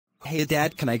Hey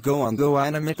Dad, can I go on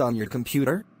goanimate on your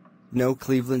computer? No,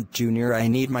 Cleveland Jr., I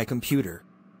need my computer.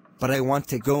 But I want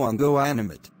to go on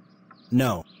goanimate.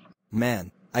 No.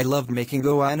 Man, I love making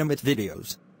goanimate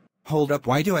videos. Hold up,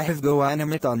 why do I have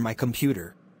goanimate on my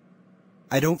computer?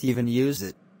 I don't even use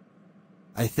it.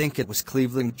 I think it was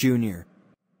Cleveland Jr.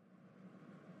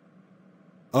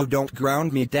 Oh, don't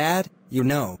ground me, Dad. You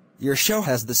know, your show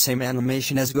has the same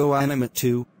animation as goanimate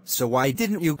too, so why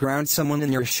didn't you ground someone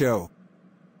in your show?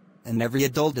 And every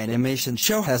adult animation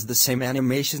show has the same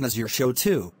animation as your show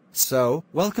too, so,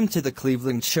 welcome to the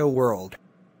Cleveland show world.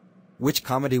 Which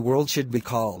comedy world should be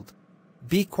called?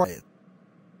 Be quiet.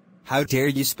 How dare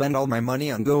you spend all my money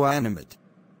on goanimate?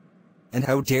 And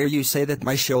how dare you say that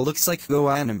my show looks like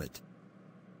goanimate?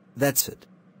 That's it.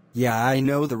 Yeah, I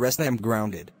know, the rest. I'm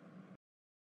grounded.